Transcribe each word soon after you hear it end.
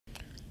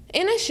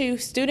NSU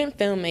student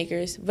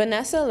filmmakers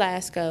Vanessa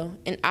Lasco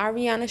and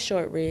Ariana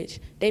Shortridge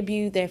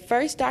debuted their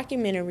first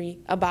documentary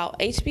about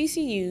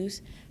HBCUs,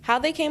 how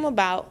they came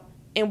about,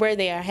 and where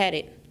they are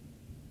headed.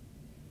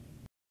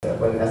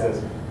 But in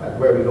essence, like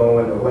where we're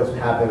going or what's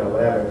happening or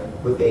whatever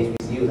with the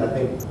HBCUs, I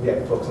think we have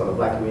to focus on the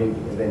Black community,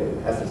 and then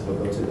in essence we'll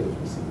go to the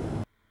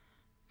HBCU.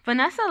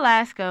 Vanessa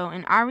Lasco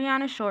and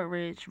Ariana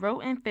Shortridge wrote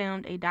and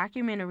filmed a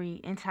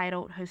documentary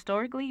entitled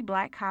Historically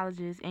Black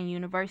Colleges and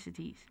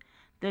Universities.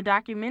 The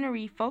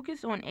documentary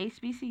focused on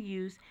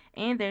HBCUs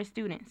and their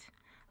students.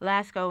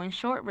 Lasco and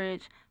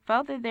Shortridge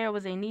felt that there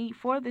was a need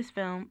for this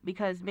film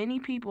because many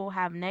people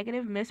have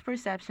negative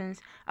misperceptions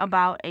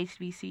about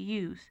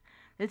HBCUs.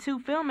 The two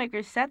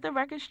filmmakers set the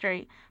record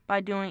straight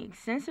by doing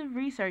extensive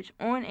research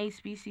on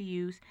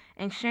HBCUs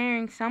and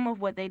sharing some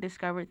of what they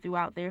discovered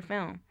throughout their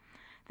film.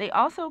 They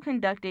also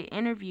conducted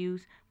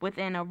interviews with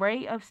an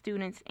array of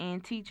students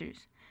and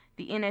teachers.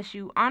 The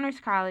NSU Honors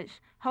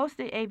College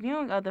hosted a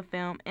viewing of the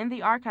film in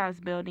the Archives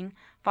building,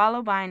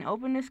 followed by an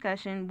open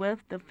discussion with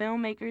the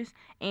filmmakers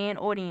and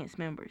audience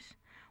members.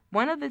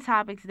 One of the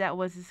topics that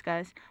was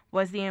discussed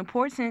was the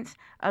importance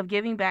of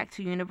giving back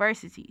to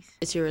universities.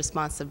 It's your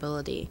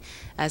responsibility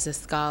as a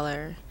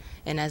scholar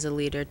and as a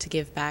leader to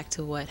give back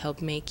to what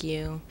helped make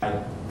you.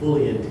 I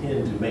fully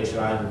intend to make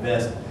sure I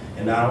invest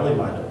in not only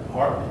my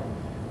department,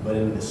 but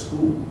in the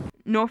school.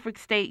 Norfolk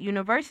State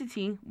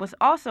University was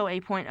also a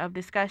point of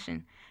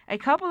discussion. A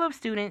couple of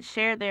students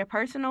shared their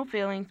personal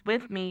feelings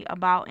with me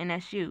about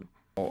NSU.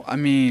 I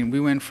mean, we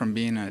went from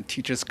being a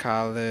teacher's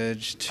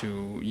college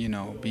to,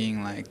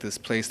 being like this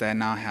place that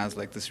now has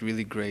like this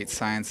really great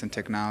science and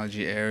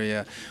technology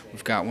area.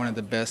 We've got one of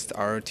the best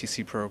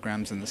ROTC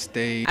programs in the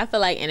state. I feel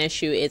like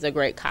NSU is a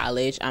great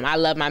college. I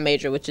love my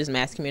major, which is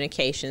mass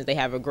communications. They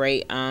have a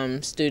great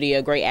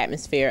studio, great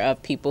atmosphere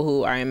of people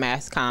who are in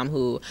mass comm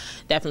who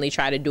definitely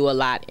try to do a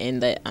lot in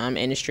the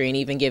industry and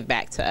even give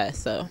back to us.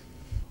 So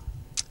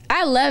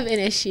I love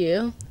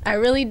NSU. I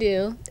really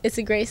do. It's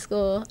a great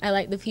school. I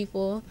like the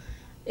people.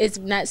 It's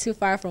not too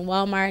far from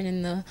Walmart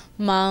and the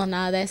mall and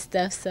all that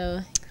stuff.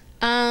 So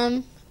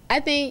I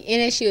think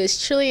NSU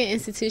is truly an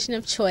institution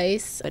of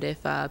choice. But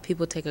if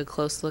people take a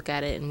close look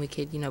at it and we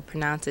could,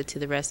 pronounce it to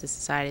the rest of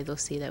society, they'll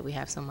see that we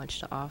have so much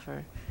to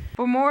offer.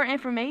 For more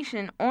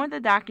information on the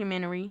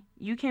documentary,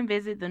 you can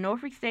visit the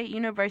Norfolk State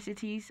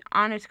University's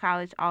Honors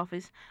College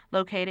office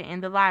located in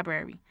the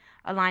library.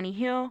 Alani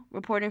Hill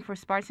reporting for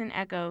Spartan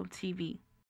Echo TV.